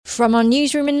From our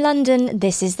newsroom in London,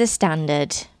 this is The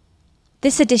Standard.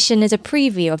 This edition is a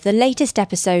preview of the latest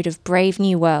episode of Brave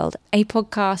New World, a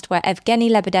podcast where Evgeny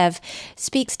Lebedev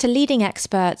speaks to leading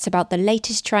experts about the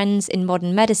latest trends in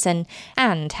modern medicine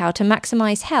and how to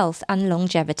maximise health and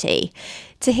longevity.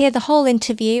 To hear the whole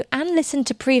interview and listen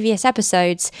to previous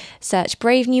episodes, search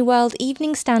Brave New World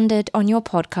Evening Standard on your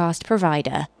podcast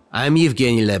provider. I'm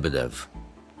Evgeny Lebedev,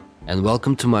 and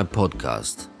welcome to my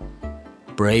podcast,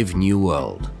 Brave New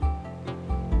World.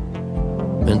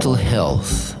 Mental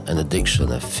health and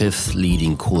addiction are fifth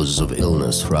leading causes of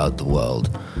illness throughout the world,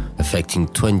 affecting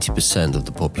 20% of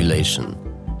the population.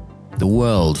 The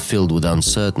world, filled with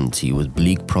uncertainty with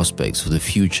bleak prospects for the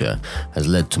future, has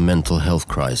led to mental health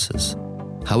crisis.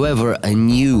 However, a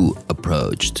new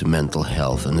approach to mental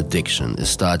health and addiction is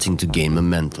starting to gain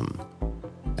momentum,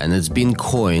 and it's been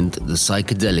coined the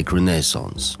psychedelic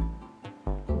renaissance.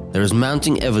 There is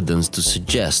mounting evidence to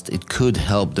suggest it could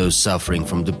help those suffering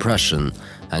from depression,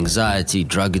 anxiety,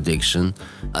 drug addiction,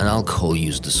 and alcohol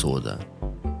use disorder.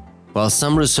 While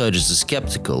some researchers are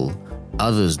skeptical,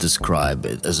 others describe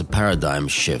it as a paradigm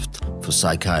shift for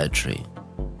psychiatry.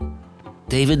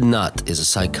 David Nutt is a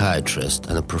psychiatrist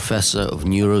and a professor of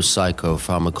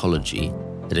neuropsychopharmacology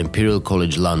at Imperial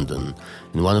College London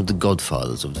and one of the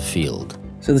godfathers of the field.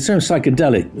 So the term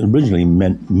psychedelic originally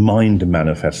meant mind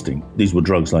manifesting. These were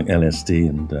drugs like LSD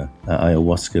and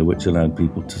ayahuasca, which allowed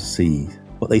people to see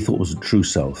what they thought was a true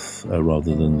self,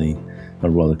 rather than the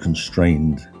rather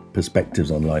constrained perspectives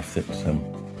on life that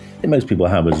most people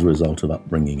have as a result of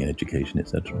upbringing, education,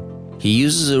 etc. He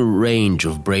uses a range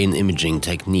of brain imaging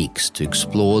techniques to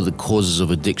explore the causes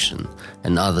of addiction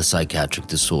and other psychiatric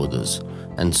disorders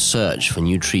and search for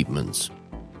new treatments.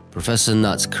 Professor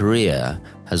Nutt's career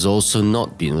has also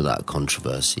not been without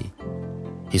controversy.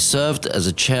 He served as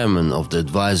a chairman of the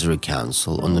Advisory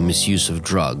Council on the Misuse of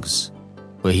Drugs,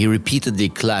 where he repeatedly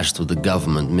clashed with the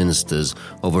government ministers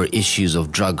over issues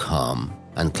of drug harm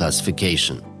and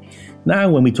classification. Now,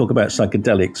 when we talk about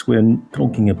psychedelics, we're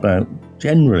talking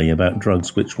generally about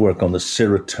drugs which work on the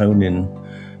serotonin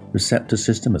receptor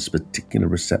system, a particular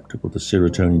receptor called the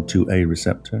serotonin 2A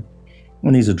receptor.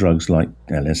 And these are drugs like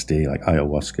LSD, like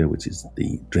ayahuasca, which is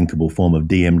the drinkable form of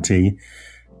DMT,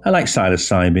 and like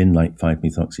psilocybin, like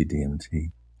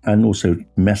 5-methoxy-DMT, and also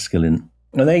mescaline.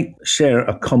 Now, they share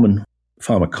a common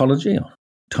pharmacology,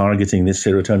 targeting this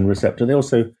serotonin receptor. They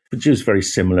also produce very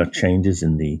similar changes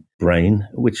in the brain,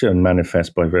 which are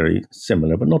manifest by very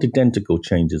similar but not identical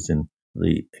changes in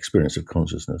the experience of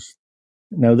consciousness.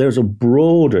 Now, there's a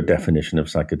broader definition of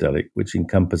psychedelic, which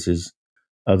encompasses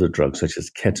other drugs such as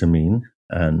ketamine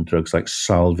and drugs like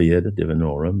salvia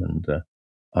divinorum and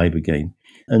ibogaine.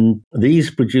 And these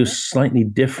produce slightly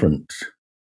different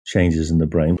changes in the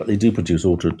brain, but they do produce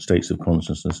altered states of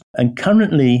consciousness. And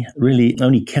currently, really,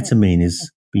 only ketamine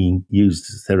is being used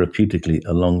therapeutically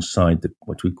alongside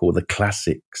what we call the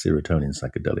classic serotonin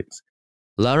psychedelics.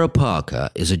 Lara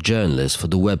Parker is a journalist for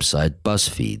the website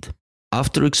BuzzFeed.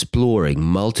 After exploring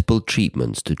multiple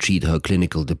treatments to treat her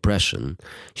clinical depression,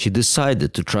 she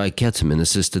decided to try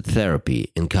ketamine-assisted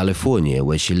therapy in California,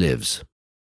 where she lives.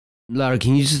 Lara,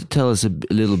 can you just tell us a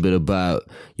little bit about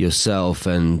yourself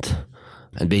and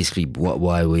basically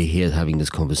why we're here having this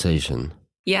conversation?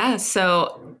 Yeah,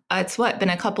 so it's been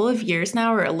a couple of years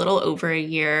now, or a little over a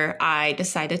year. I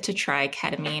decided to try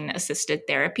ketamine-assisted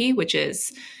therapy, which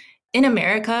is in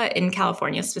America, in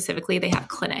California specifically, they have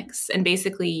clinics. And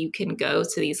basically, you can go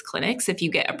to these clinics. If you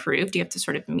get approved, you have to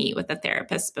sort of meet with a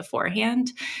therapist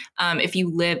beforehand. If you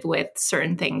live with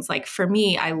certain things, like for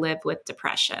me, I live with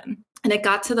depression. And it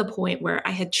got to the point where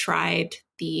I had tried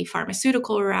the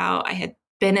pharmaceutical route. I had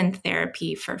been in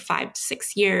therapy for 5 to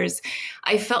 6 years.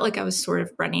 I felt like I was sort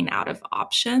of running out of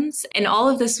options. And all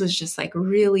of this was just like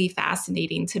really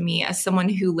fascinating to me as someone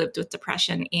who lived with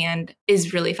depression and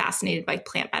is really fascinated by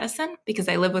plant medicine, because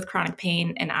I live with chronic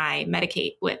pain and I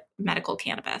medicate with medical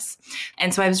cannabis.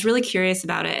 And so I was really curious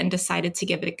about it and decided to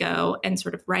give it a go and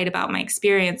sort of write about my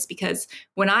experience, because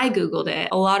when I Googled it,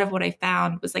 a lot of what I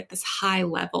found was like this high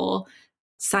level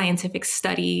scientific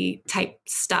study type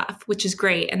stuff, which is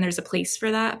great. And there's a place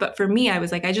for that. But for me, I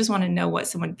was like, I just want to know what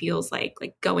someone feels like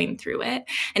going through it.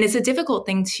 And it's a difficult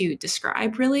thing to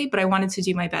describe, really, but I wanted to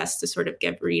do my best to sort of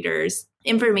give readers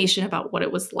information about what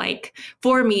it was like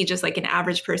for me, just like an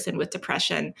average person with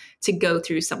depression, to go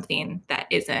through something that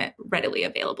isn't readily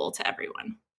available to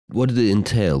everyone. What did it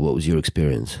entail? What was your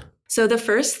experience? So the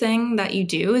first thing that you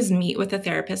do is meet with a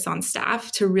therapist on staff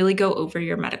to really go over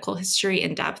your medical history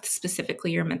in depth,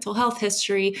 specifically your mental health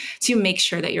history, to make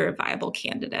sure that you're a viable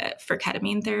candidate for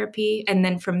ketamine therapy. And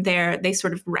then from there, they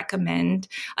sort of recommend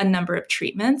a number of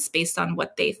treatments based on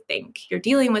what they think you're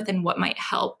dealing with and what might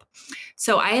help.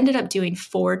 So I ended up doing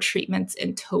 4 treatments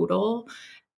in total.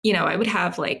 I would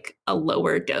have like a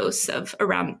lower dose of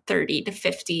around 30 to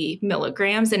 50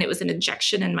 milligrams, and it was an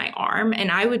injection in my arm,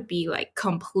 and I would be like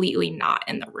completely not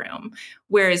in the room.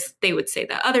 Whereas they would say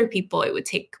that other people, it would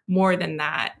take more than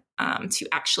that to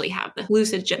actually have the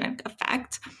hallucinogenic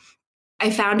effect. I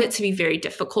found it to be very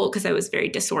difficult because I was very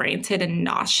disoriented and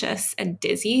nauseous and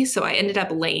dizzy. So I ended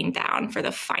up laying down for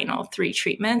the final 3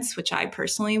 treatments, which I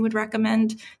personally would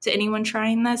recommend to anyone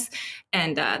trying this.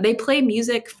 And they play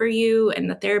music for you,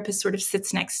 and the therapist sort of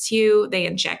sits next to you. They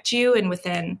inject you, and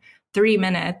within 3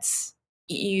 minutes,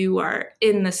 you are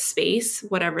in the space,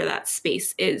 whatever that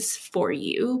space is for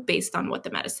you, based on what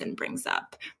the medicine brings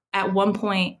up. At one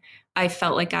point, I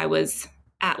felt like I was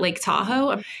at Lake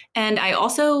Tahoe. And I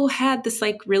also had this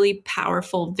like really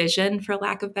powerful vision, for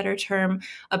lack of a better term,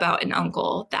 about an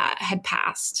uncle that had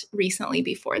passed recently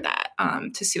before that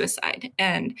to suicide.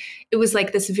 And it was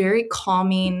like this very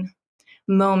calming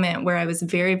moment where I was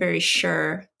very, very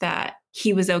sure that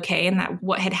he was okay and that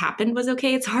what had happened was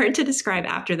okay. It's hard to describe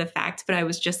after the fact, but I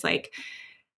was just like,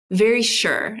 very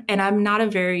sure. And I'm not a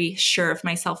very sure of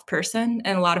myself person.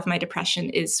 And a lot of my depression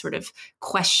is sort of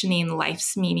questioning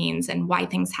life's meanings and why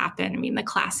things happen. I mean, the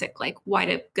classic, like, why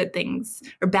do good things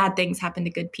or bad things happen to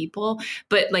good people?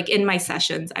 But like in my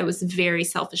sessions, I was very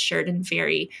self-assured and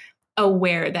very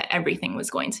aware that everything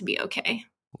was going to be okay.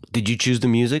 Did you choose the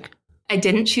music? I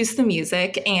didn't choose the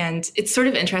music, and it's sort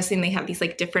of interesting. They have these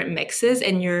like different mixes,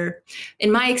 and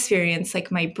in my experience, like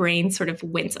my brain sort of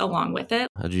went along with it.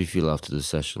 How do you feel after the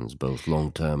sessions, both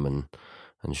long term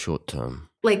and short term?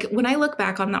 Like when I look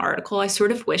back on the article, I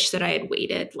sort of wish that I had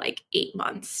waited like 8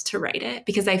 months to write it,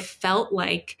 because I felt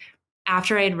like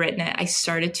after I had written it, I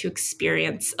started to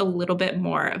experience a little bit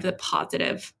more of the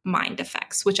positive mind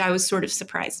effects, which I was sort of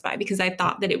surprised by, because I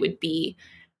thought that it would be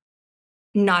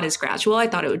not as gradual. I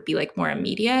thought it would be like more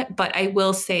immediate. But I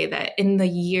will say that in the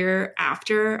year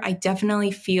after, I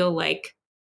definitely feel like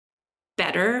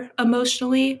better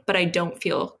emotionally, but I don't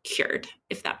feel cured,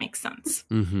 if that makes sense.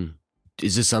 Mm-hmm.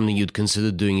 Is this something you'd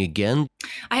consider doing again?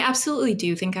 I absolutely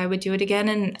do think I would do it again.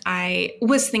 And I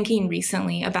was thinking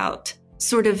recently about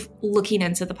sort of looking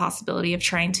into the possibility of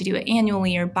trying to do it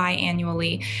annually or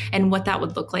biannually and what that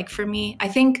would look like for me. I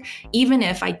think even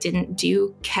if I didn't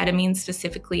do ketamine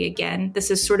specifically again, this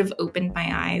has sort of opened my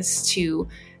eyes to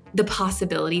the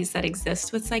possibilities that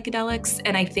exist with psychedelics.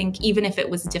 And I think even if it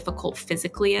was difficult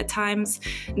physically at times,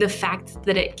 the fact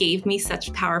that it gave me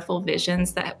such powerful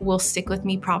visions that will stick with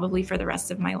me probably for the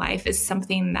rest of my life is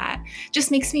something that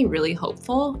just makes me really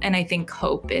hopeful. And I think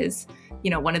hope is,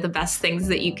 one of the best things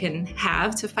that you can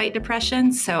have to fight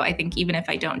depression. So I think even if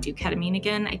I don't do ketamine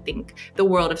again, I think the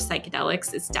world of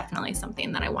psychedelics is definitely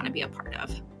something that I want to be a part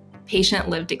of. Patient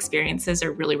lived experiences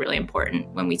are really, really important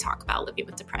when we talk about living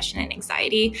with depression and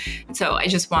anxiety. And so I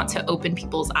just want to open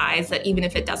people's eyes that even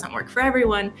if it doesn't work for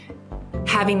everyone,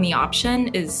 having the option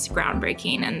is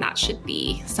groundbreaking, and that should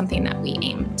be something that we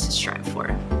aim to strive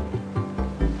for.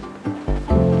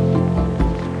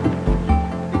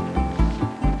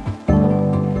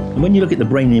 When you look at the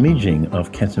brain imaging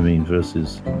of ketamine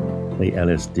versus, say,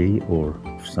 LSD or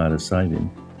psilocybin,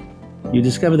 you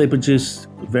discover they produce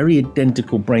very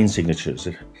identical brain signatures.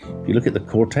 If you look at the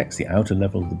cortex, the outer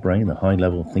level of the brain, the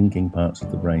high-level thinking parts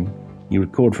of the brain, you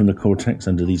record from the cortex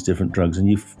under these different drugs, and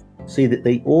you see that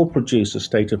they all produce a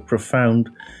state of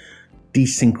profound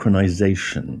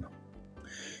desynchronization.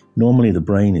 Normally, the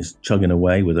brain is chugging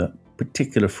away with a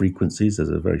particular frequencies. There's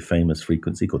a very famous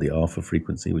frequency called the alpha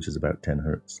frequency, which is about 10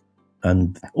 hertz.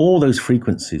 And all those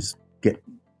frequencies get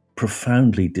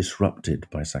profoundly disrupted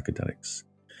by psychedelics.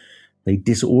 They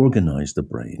disorganize the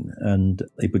brain, and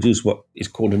they produce what is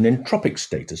called an entropic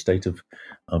state, a state of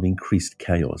increased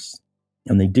chaos.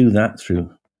 And they do that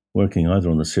through working either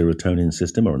on the serotonin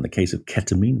system or, in the case of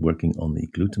ketamine, working on the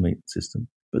glutamate system.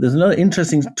 But there's another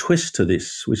interesting twist to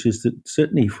this, which is that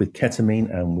certainly with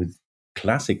ketamine and with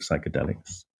classic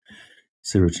psychedelics,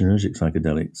 serotonergic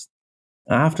psychedelics,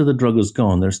 after the drug is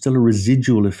gone, there's still a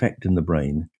residual effect in the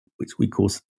brain, which we call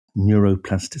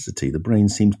neuroplasticity. The brain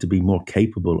seems to be more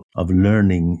capable of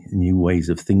learning new ways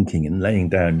of thinking and laying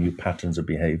down new patterns of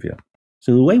behavior.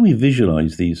 So the way we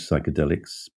visualize these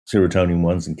psychedelics, serotonin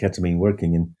ones and ketamine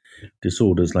working in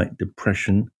disorders like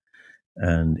depression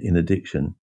and in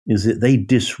addiction, is that they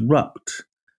disrupt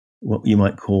what you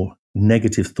might call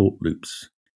negative thought loops.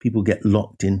 People get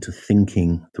locked into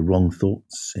thinking the wrong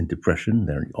thoughts in depression.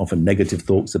 They're often negative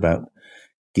thoughts about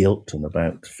guilt and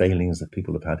about failings that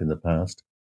people have had in the past.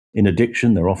 In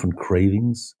addiction, there are often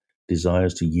cravings,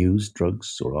 desires to use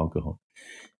drugs or alcohol.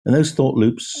 And those thought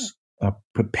loops are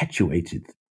perpetuated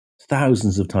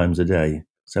thousands of times a day.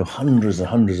 So hundreds and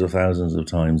hundreds of thousands of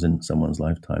times in someone's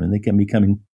lifetime. And they can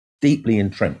become deeply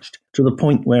entrenched to the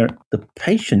point where the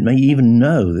patient may even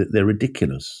know that they're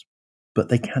ridiculous, but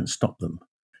they can't stop them.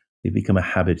 They become a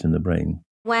habit in the brain.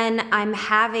 When I'm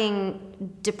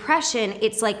having depression,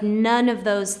 it's like none of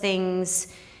those things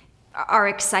are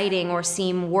exciting or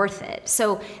seem worth it.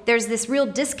 So there's this real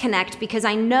disconnect because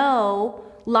I know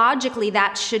logically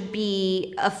that should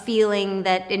be a feeling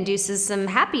that induces some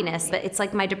happiness, but it's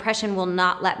like my depression will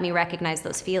not let me recognize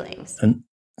those feelings. And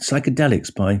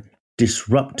psychedelics, by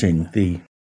disrupting the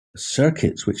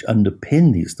circuits which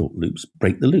underpin these thought loops,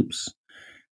 break the loops.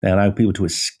 They allow people to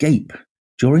escape.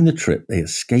 During the trip, they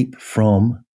escape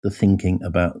from the thinking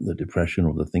about the depression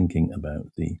or the thinking about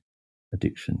the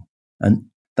addiction. And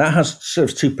that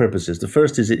serves two purposes. The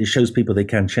first is it shows people they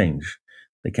can change,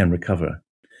 they can recover.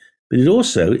 But it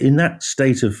also, in that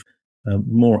state of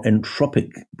more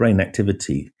entropic brain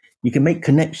activity, you can make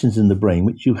connections in the brain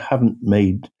which you haven't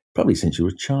made probably since you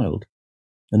were a child.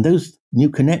 And those new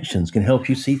connections can help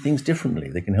you see things differently.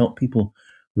 They can help people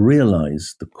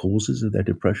realize the causes of their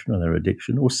depression or their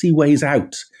addiction, or see ways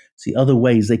out, see other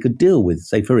ways they could deal with,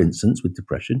 say, for instance, with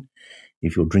depression.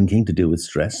 If you're drinking to deal with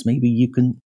stress, maybe you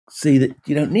can see that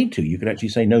you don't need to. You could actually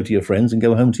say no to your friends and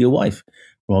go home to your wife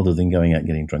rather than going out and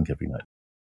getting drunk every night.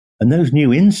 And those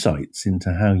new insights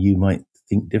into how you might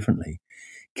think differently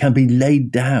can be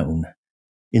laid down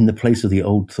in the place of the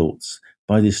old thoughts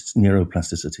by this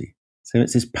neuroplasticity. So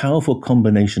it's this powerful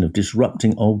combination of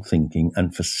disrupting old thinking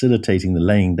and facilitating the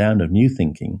laying down of new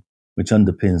thinking, which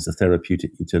underpins the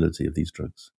therapeutic utility of these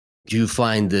drugs. Do you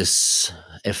find this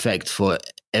effect for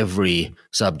every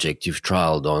subject you've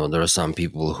trialed on, or there are some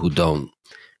people who don't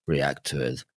react to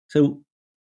it? So,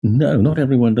 no, not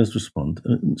everyone does respond.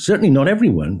 Certainly not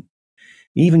everyone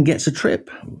even gets a trip.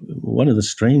 One of the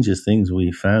strangest things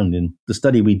we found in the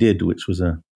study we did, which was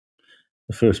the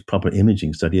first proper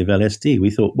imaging study of LSD, we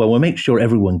thought, well, we'll make sure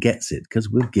everyone gets it because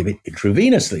we'll give it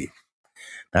intravenously.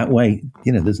 That way,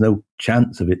 there's no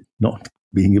chance of it not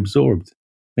being absorbed.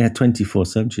 We had 24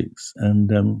 subjects,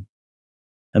 and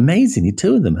amazingly,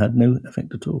 2 of them had no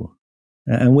effect at all.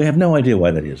 And we have no idea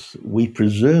why that is. We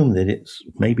presume that it's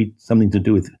maybe something to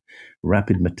do with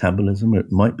rapid metabolism, or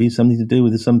it might be something to do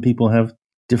with some people have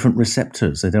different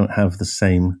receptors. They don't have the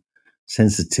same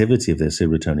sensitivity of their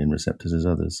serotonin receptors as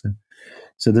others.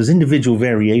 So there's individual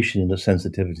variation in the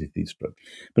sensitivity of these drugs.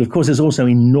 But of course, there's also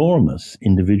enormous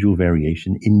individual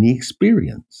variation in the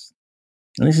experience.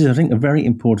 And this is, I think, a very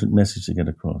important message to get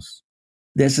across.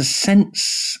 There's a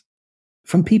sense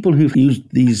from people who've used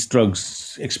these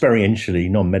drugs experientially,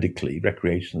 non-medically,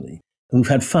 recreationally, who've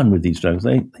had fun with these drugs,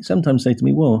 they sometimes say to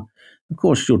me, well, of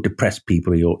course, your depressed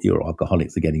people or your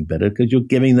alcoholics are getting better because you're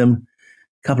giving them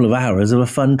a couple of hours of a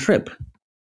fun trip.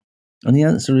 And the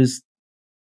answer is,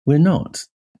 we're not.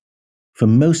 For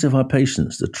most of our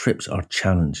patients, the trips are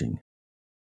challenging.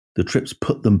 The trips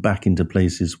put them back into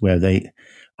places where they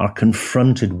are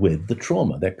confronted with the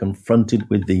trauma. They're confronted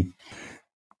with the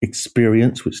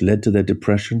experience which led to their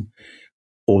depression,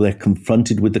 or they're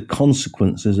confronted with the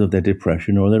consequences of their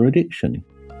depression or their addiction.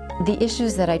 The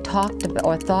issues that I talked about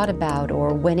or thought about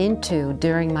or went into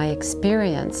during my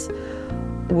experience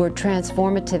were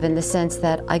transformative in the sense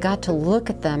that I got to look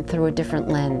at them through a different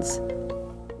lens.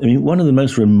 I mean, one of the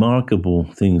most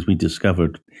remarkable things we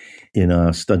discovered in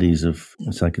our studies of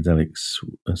psychedelics,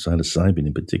 psilocybin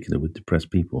in particular, with depressed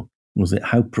people, was that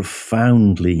how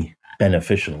profoundly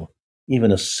beneficial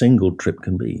even a single trip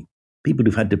can be. People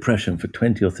who've had depression for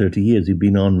 20 or 30 years, who've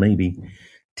been on maybe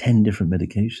 10 different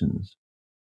medications,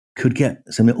 could get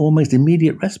some almost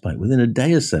immediate respite. Within a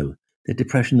day or so, their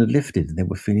depression had lifted and they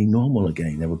were feeling normal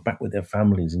again. They were back with their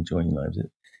families, enjoying lives.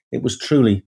 It was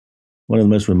truly one of the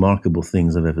most remarkable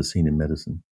things I've ever seen in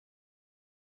medicine.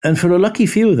 And for a lucky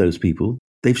few of those people,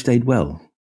 they've stayed well.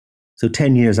 So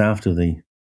 10 years after the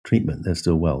treatment, they're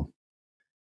still well.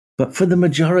 But for the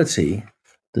majority,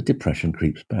 the depression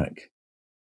creeps back.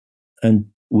 And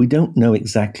we don't know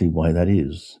exactly why that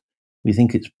is. We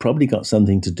think it's probably got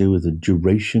something to do with the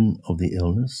duration of the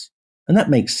illness. And that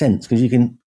makes sense because you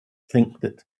can think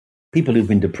that people who've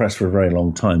been depressed for a very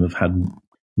long time have had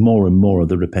more and more of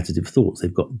the repetitive thoughts.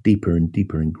 They've got deeper and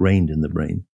deeper ingrained in the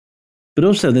brain. But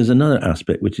also there's another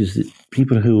aspect, which is that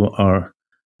people who are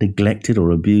neglected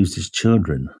or abused as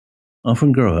children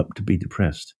often grow up to be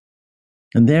depressed.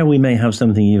 And there we may have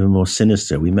something even more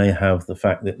sinister. We may have the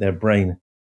fact that their brain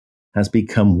has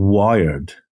become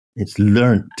wired. It's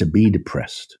learnt to be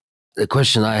depressed. The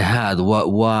question I had,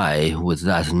 why, with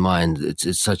that in mind,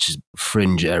 it's such a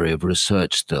fringe area of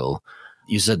research still.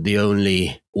 You said the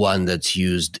only one that's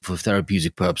used for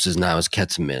therapeutic purposes now is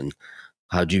ketamine.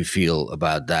 How do you feel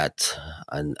about that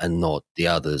and not the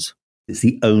others? It's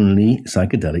the only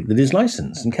psychedelic that is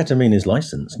licensed. And ketamine is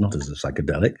licensed, not as a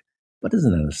psychedelic, but as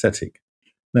an anesthetic.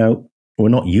 Now, we're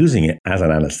not using it as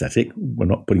an anesthetic. We're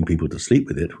not putting people to sleep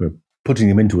with it. We're putting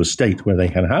them into a state where they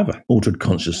can have altered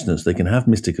consciousness, they can have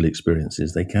mystical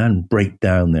experiences, they can break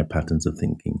down their patterns of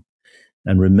thinking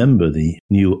and remember the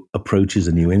new approaches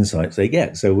and new insights they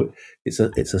get. So it's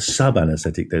a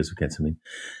sub-anesthetic dose of ketamine.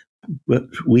 But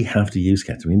we have to use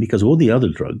ketamine because all the other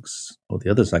drugs, or the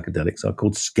other psychedelics, are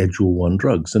called Schedule 1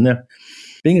 drugs. And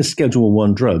being a Schedule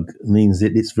 1 drug means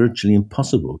that it's virtually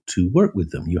impossible to work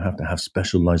with them. You have to have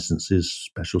special licenses,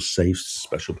 special safes,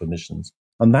 special permissions.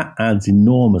 And that adds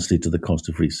enormously to the cost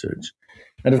of research.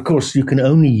 And of course, you can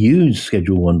only use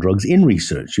Schedule 1 drugs in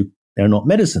research. They're not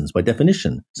medicines by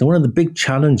definition. So one of the big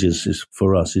challenges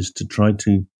for us is to try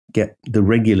to get the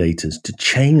regulators to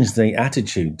change their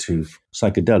attitude to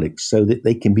psychedelics so that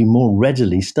they can be more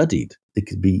readily studied. They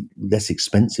could be less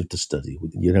expensive to study.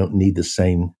 You don't need the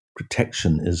same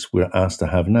protection as we're asked to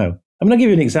have now. I'm going to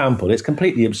give you an example. It's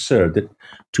completely absurd that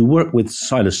to work with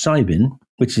psilocybin,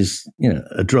 which is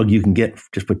a drug you can get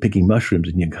just by picking mushrooms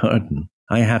in your garden,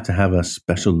 I have to have a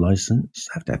special license.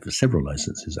 I have to have several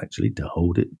licenses, actually, to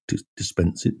hold it, to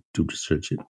dispense it, to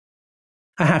research it.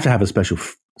 I have to have a special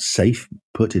safe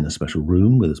put in a special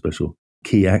room with a special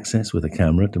key access with a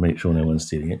camera to make sure no one's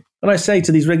stealing it. And I say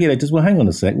to these regulators, well, hang on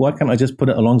a sec, why can't I just put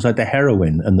it alongside the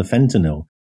heroin and the fentanyl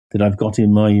that I've got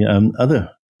in my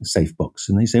other safe box?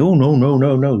 And they say, oh,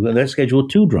 no, they're Schedule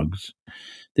 2 drugs.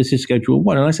 This is Schedule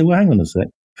 1. And I say, well, hang on a sec.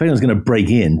 If anyone's going to break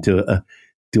into a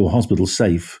hospital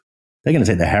safe, they're going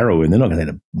to take the heroin. They're not going to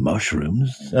take the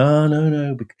mushrooms. Oh,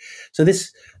 no. So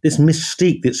this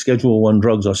mystique that Schedule 1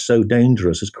 drugs are so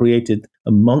dangerous has created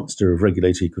a monster of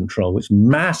regulatory control, which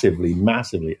massively,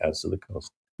 massively adds to the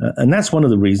cost. And that's one of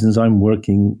the reasons I'm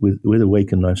working with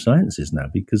Awaken Life Sciences now,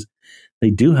 because they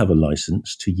do have a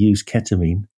license to use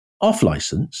ketamine off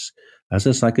license as a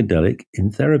psychedelic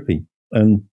in therapy.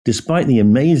 And despite the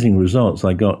amazing results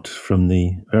I got from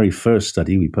the very first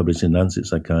study we published in Lancet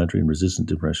Psychiatry in resistant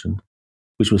depression,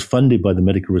 which was funded by the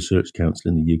Medical Research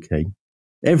Council in the UK,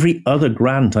 every other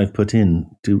grant I've put in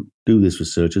to do this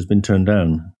research has been turned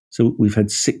down. So we've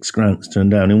had 6 grants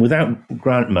turned down. And without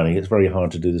grant money, it's very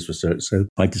hard to do this research. So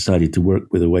I decided to work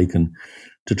with Awaken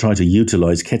to try to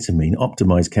utilize ketamine,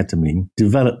 optimize ketamine,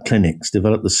 develop clinics,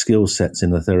 develop the skill sets in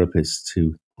the therapists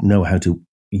to know how to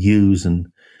use and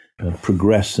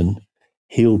progress and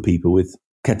heal people with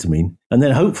ketamine. And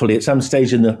then hopefully at some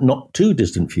stage in the not too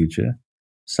distant future,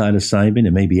 psilocybin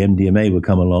and maybe MDMA will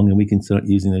come along and we can start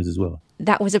using those as well.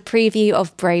 That was a preview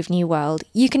of Brave New World.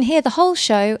 You can hear the whole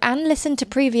show and listen to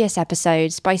previous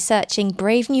episodes by searching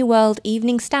Brave New World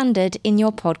Evening Standard in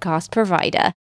your podcast provider.